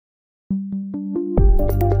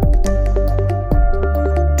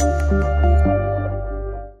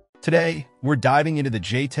Today, we're diving into the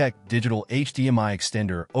Cat6 digital HDMI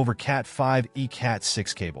extender over Cat5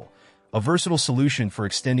 Cat6 cable, a versatile solution for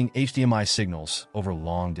extending HDMI signals over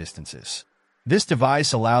long distances. This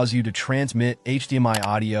device allows you to transmit HDMI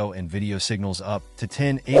audio and video signals up to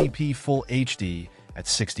 1080p Full HD at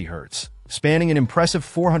 60 Hz, spanning an impressive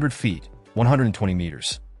 400 feet, 120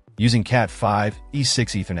 meters, using Cat5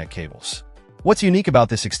 E6 Ethernet cables. What's unique about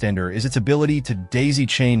this extender is its ability to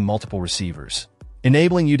daisy-chain multiple receivers,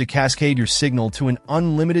 enabling you to cascade your signal to an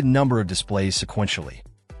unlimited number of displays sequentially.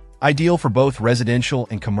 Ideal for both residential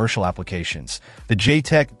and commercial applications, the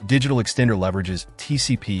Cat6 digital extender leverages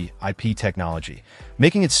TCP/IP technology,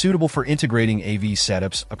 making it suitable for integrating AV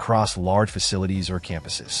setups across large facilities or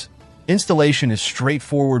campuses. Installation is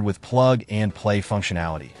straightforward with plug-and-play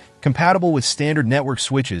functionality, compatible with standard network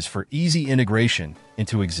switches for easy integration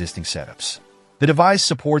into existing setups. The device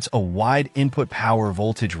supports a wide input power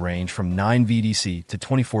voltage range from 9 VDC to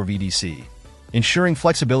 24 VDC, ensuring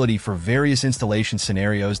flexibility for various installation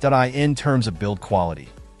scenarios. In terms of build quality,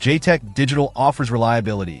 Cat6 Digital offers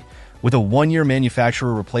reliability with a 1-year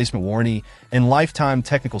manufacturer replacement warranty and lifetime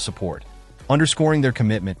technical support, underscoring their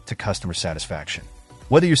commitment to customer satisfaction.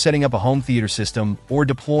 Whether you're setting up a home theater system or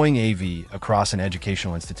deploying AV across an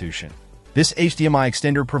educational institution, this HDMI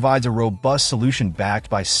extender provides a robust solution backed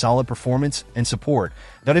by solid performance and support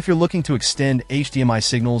if you're looking to extend HDMI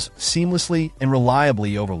signals seamlessly and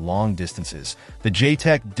reliably over long distances. The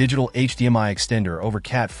Cat6 digital HDMI extender over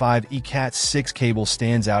Cat5 Cat6 cable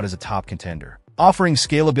stands out as a top contender, offering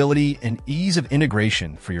scalability and ease of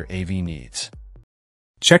integration for your AV needs.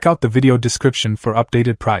 Check out the video description for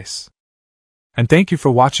updated price. And thank you for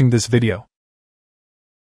watching this video.